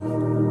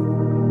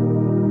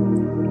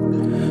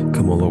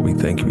Oh Lord, we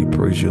thank you, we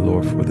praise you,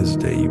 Lord, for this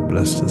day you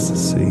blessed us to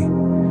see.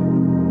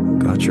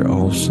 God, you're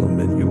awesome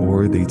and you're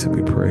worthy to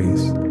be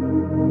praised.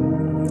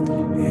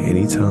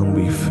 Anytime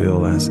we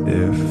feel as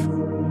if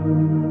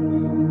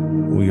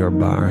we are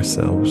by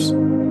ourselves,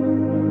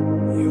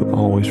 you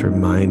always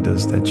remind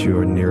us that you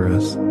are near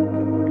us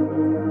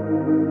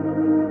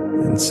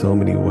in so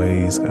many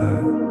ways,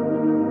 God.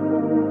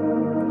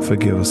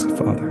 Forgive us,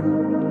 Father,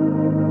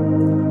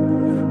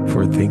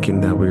 for thinking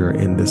that we are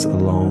in this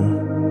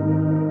alone,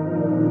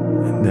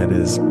 and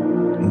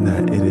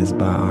that it is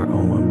by our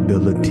own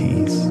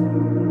abilities,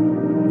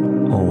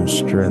 own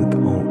strength,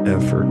 own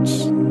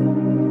efforts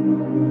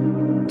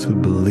to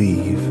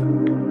believe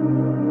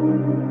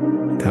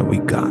that we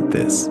got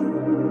this,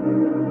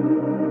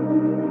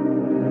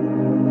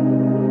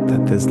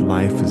 that this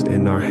life is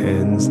in our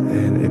hands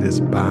and it is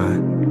by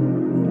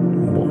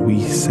what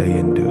we say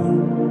and do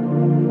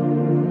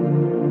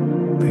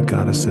that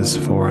got us this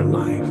far in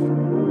life.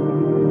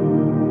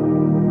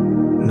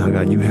 Now,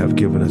 God, you have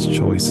given us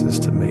choices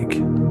to make.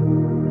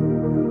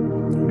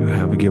 You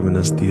have given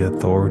us the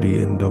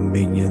authority and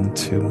dominion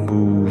to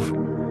move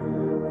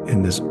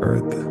in this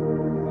earth.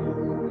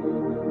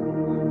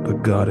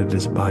 But God, it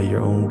is by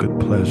your own good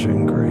pleasure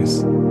and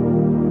grace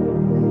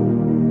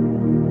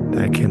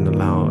that can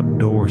allow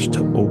doors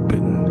to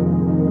open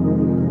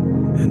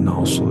and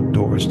also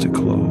doors to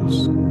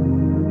close.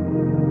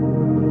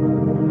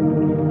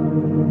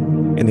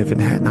 And if it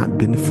had not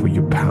been for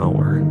your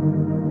power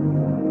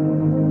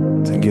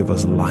to give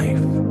us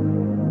life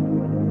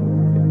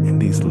in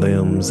these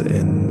limbs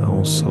and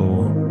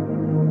also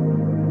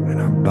in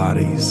our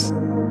bodies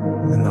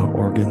and our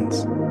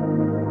organs,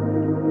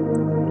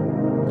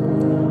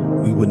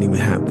 we wouldn't even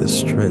have the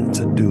strength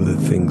to do the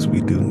things we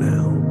do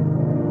now.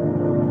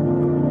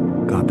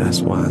 God,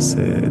 that's why I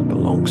said it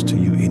belongs to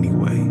you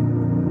anyway.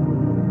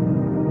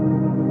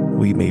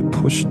 We may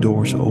push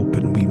doors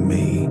open, we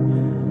may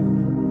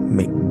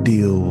make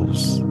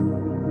deals,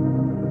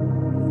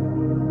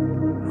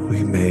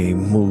 we may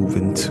move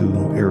into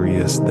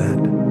areas that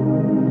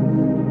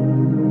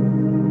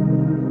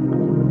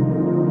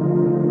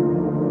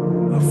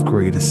of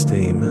great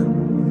esteem.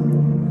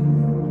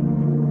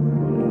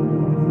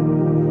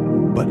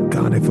 But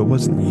God, if it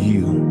wasn't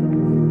you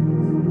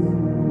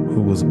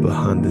who was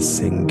behind the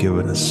scene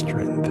giving us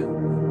strength,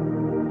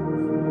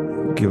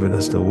 giving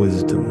us the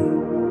wisdom,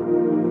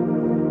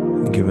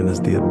 giving us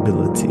the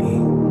ability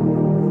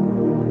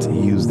to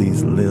use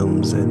these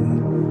limbs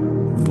and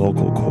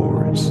vocal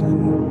cords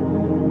and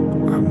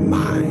our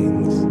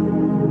minds,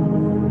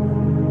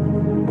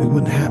 we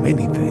wouldn't have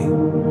anything.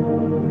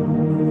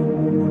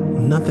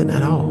 Nothing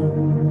at all.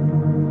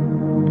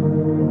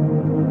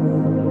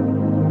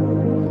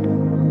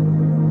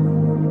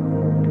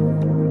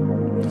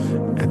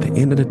 At the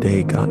end of the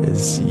day, God,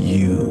 is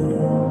you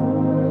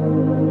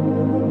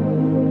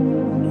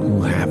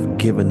who have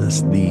given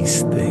us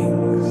these things.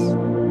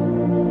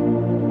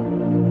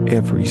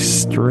 Every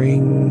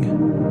string,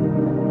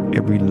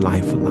 every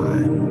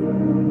lifeline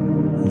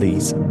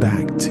leads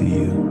back to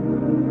you,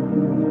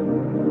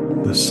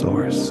 the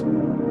source.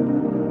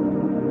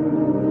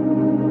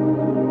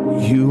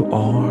 You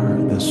are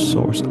the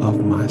source of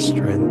my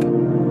strength.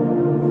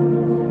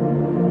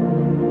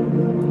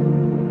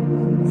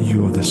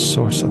 You are the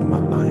source of my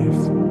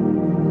life.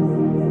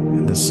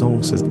 And the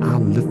song says, I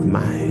lift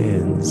my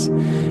hands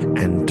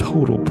and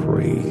total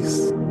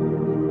praise,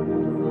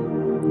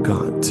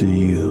 God, to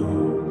you.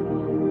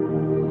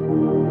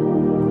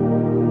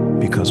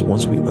 Because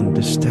once we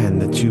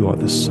understand that you are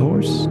the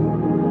source,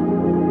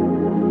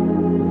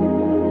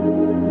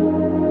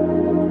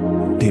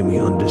 then we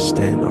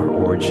understand our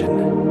origin,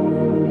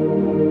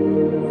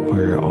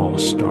 where it all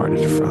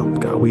started from.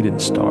 God, we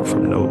didn't start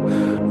from no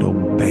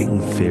Bang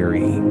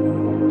Theory.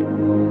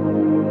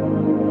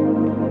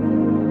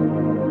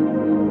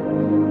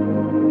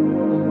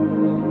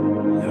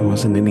 There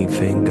wasn't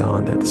anything,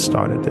 God, that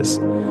started this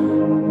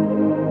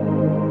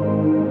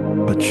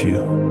but you.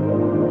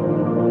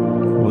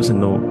 There wasn't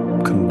no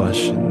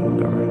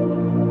combustion or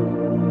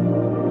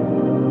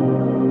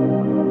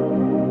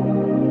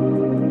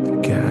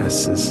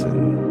gases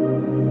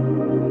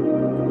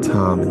and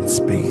time and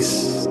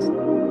space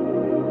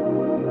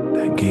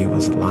that gave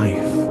us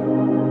life.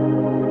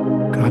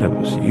 God, it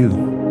was you.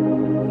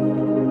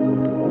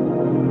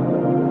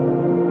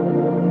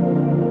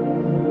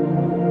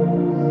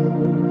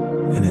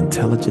 An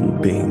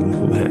intelligent being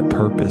who had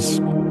purpose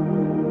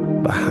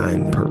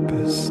behind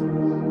purpose.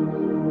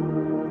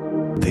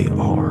 They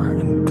are,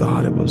 and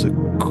God, it was a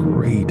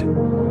great,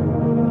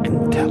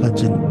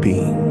 intelligent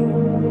being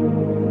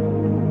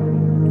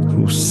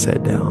who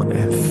sat down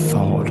and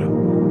thought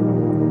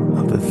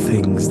of the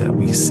things that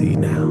we see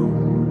now.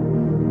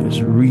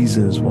 There's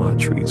reasons why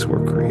trees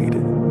were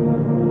created,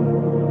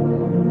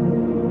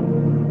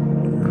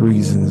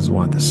 reasons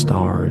why the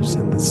stars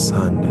and the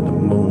sun and the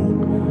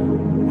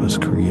moon was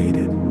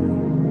created,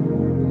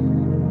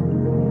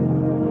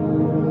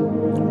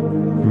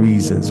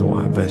 reasons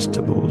why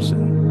vegetables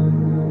and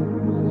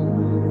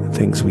the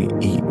things we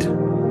eat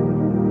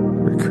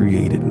we're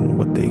created and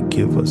what they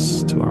give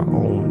us to our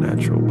own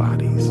natural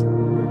bodies.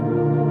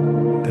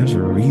 There's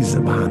a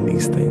reason behind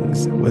these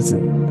things. It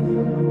wasn't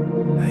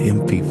an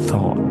empty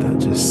thought that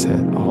just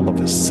said all of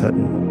a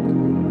sudden.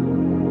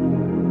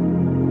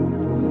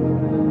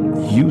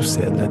 You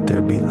said, let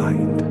there be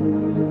light.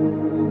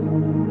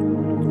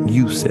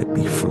 You said,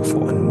 be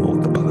fruitful and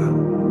multiply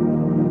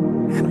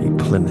and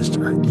replenish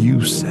the earth.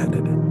 You said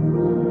it.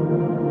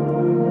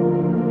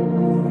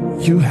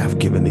 You have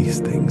given these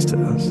things to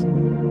us.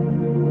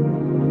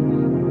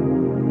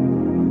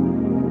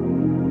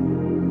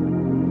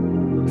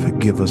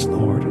 Forgive us,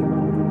 Lord,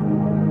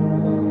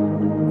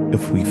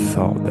 if we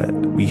thought that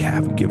we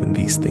have given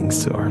these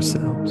things to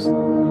ourselves.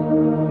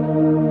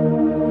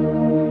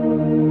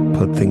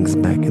 Put things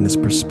back in its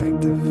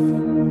perspective.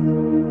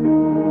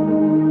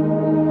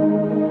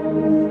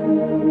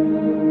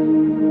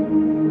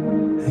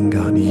 And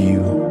God,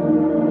 you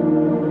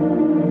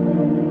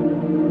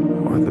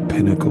are the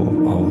pinnacle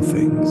of all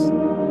things.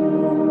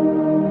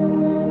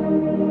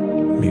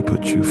 We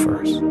put you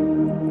first.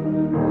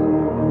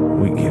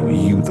 We give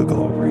you the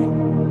glory.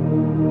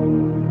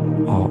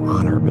 All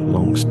honor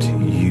belongs to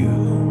you.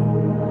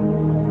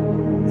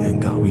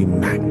 And God, we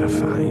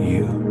magnify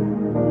you.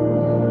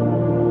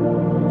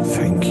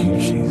 Thank you,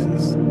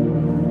 Jesus.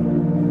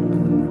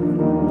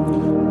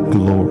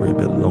 Glory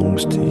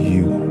belongs to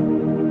you.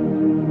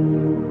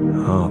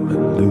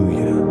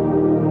 Hallelujah.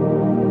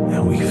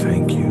 And we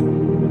thank you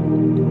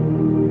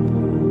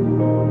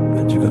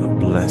that you're going to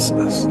bless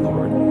us,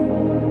 Lord.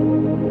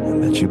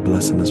 And that you're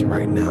blessing us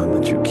right now, and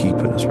that you're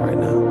keeping us right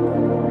now.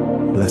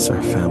 Bless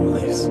our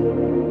families,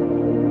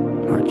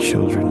 our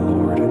children,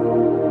 Lord.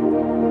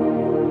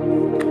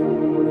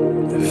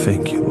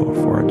 Thank you, Lord,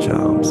 for our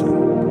jobs.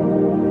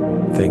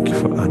 And thank you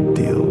for our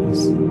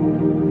deals.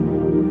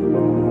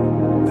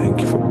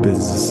 Thank you for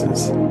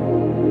businesses.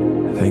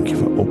 Thank you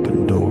for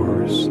open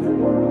doors.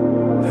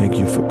 Thank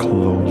you for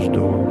closed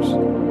doors.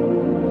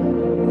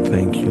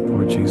 Thank you,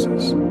 Lord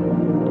Jesus.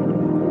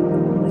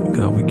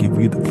 God, we give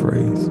you the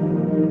praise.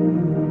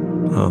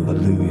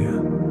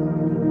 Hallelujah.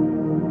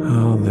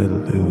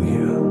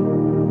 Hallelujah.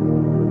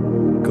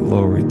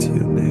 Glory to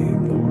your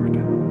name, Lord.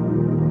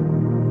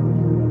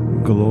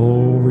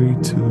 Glory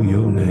to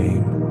your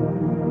name.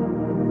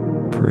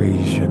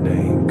 Praise your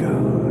name,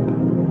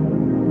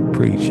 God.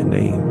 Praise your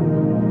name.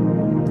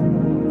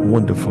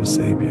 Wonderful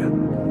Savior.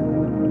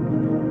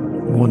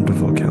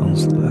 Wonderful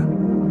Counselor.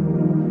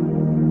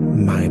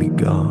 Mighty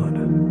God.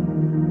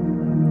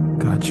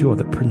 God, you are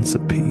the Prince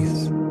of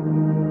Peace.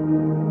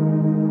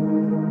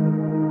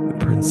 The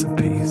Prince of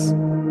Peace.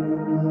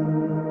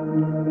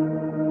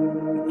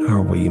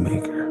 Our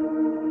Waymaker.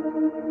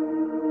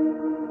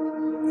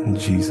 In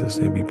Jesus'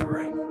 name we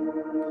pray.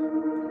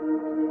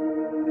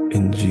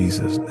 In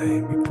Jesus'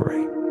 name we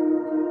pray.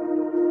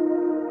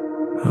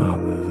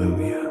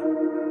 Hallelujah.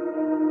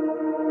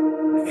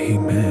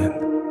 Amen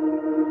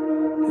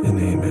and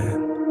amen.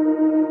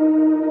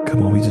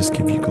 Come on, we just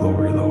give you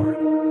glory, Lord.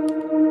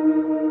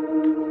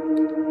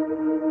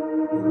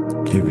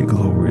 Give you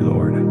glory,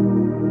 Lord.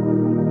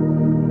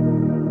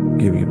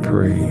 Give you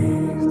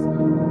praise.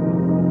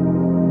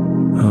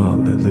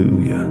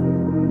 Hallelujah.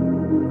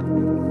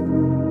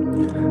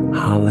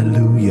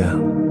 Hallelujah.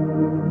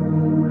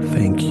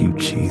 Thank you,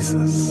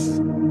 Jesus.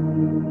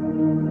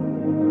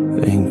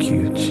 Thank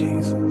you,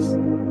 Jesus.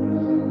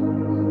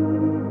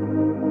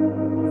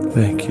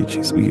 Thank you,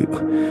 Jesus. We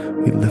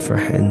lift our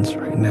hands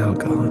right now,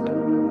 God.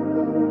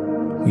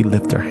 We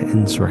lift our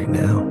hands right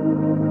now.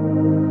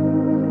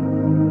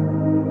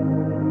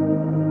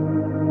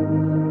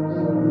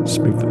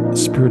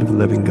 Spirit of the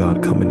living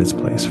God, come in this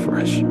place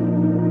fresh.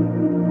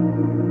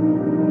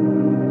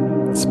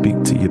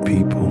 Speak to your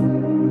people.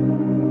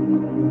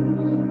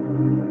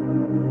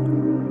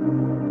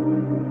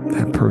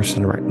 That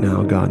person right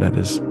now, God, that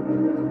is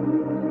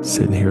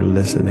sitting here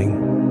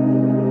listening,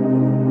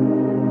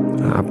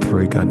 I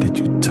pray, God, that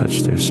you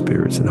touch their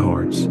spirits and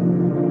hearts.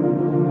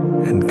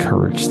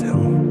 Encourage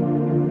them.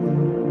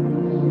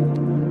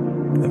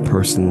 The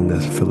person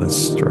that's feeling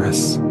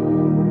stress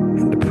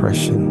and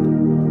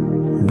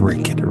depression,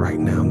 break it right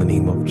now in the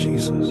name of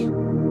Jesus.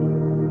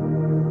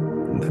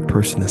 That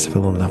person that's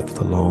feeling left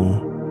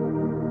alone,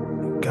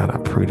 God, I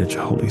pray that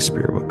your Holy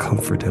Spirit will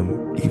comfort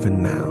them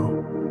even now.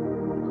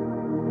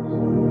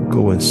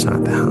 Go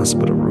inside the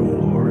hospital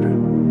room, Lord.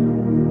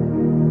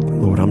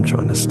 Lord, I'm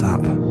trying to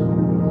stop,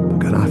 but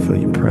God, I feel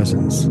your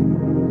presence.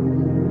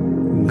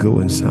 Go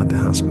inside the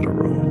hospital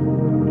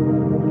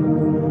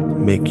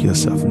room. Make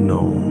yourself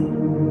known.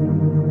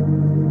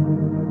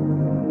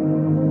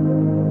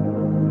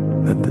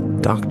 Let the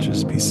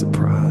doctors be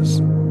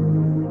surprised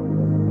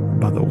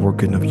by the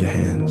working of your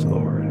hands,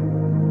 Lord.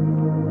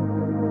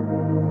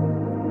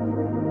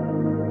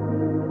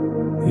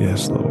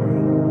 Yes, Lord.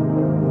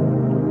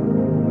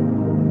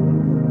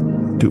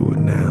 Do it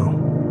now.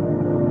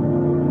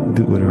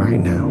 Do it right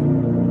now.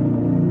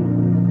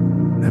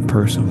 That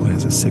person who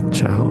has a sick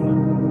child,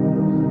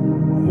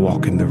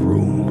 walk in the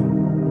room.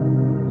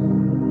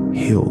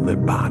 Heal their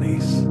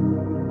bodies.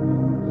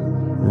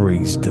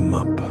 Raise them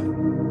up.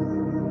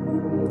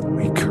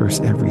 We curse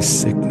every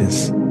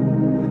sickness,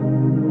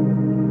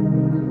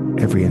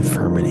 every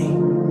infirmity.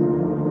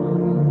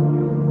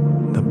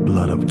 The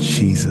blood of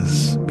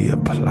Jesus be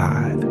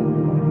applied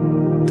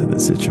to the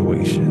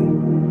situation.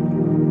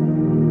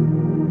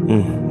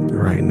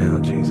 Right now,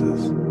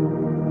 Jesus.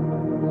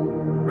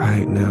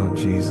 Right now,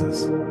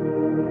 Jesus.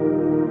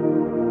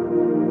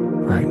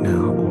 Right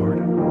now, Lord.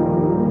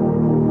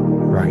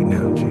 Right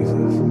now,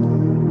 Jesus.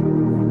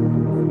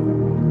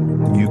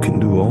 You can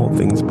do all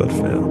things but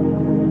fail.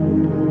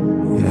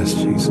 Yes,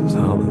 Jesus.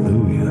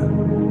 Hallelujah.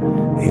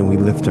 And we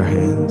lift our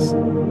hands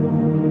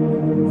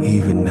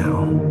even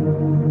now.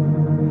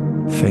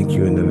 Thank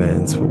you in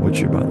advance for what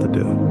you're about to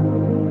do.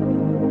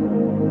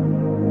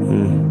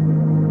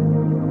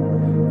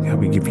 God,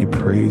 we give you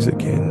praise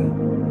again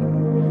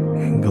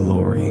and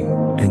glory.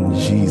 In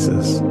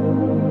Jesus'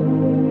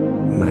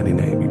 mighty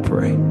name we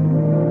pray.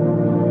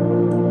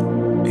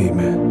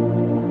 Amen.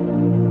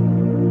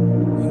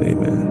 And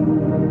amen.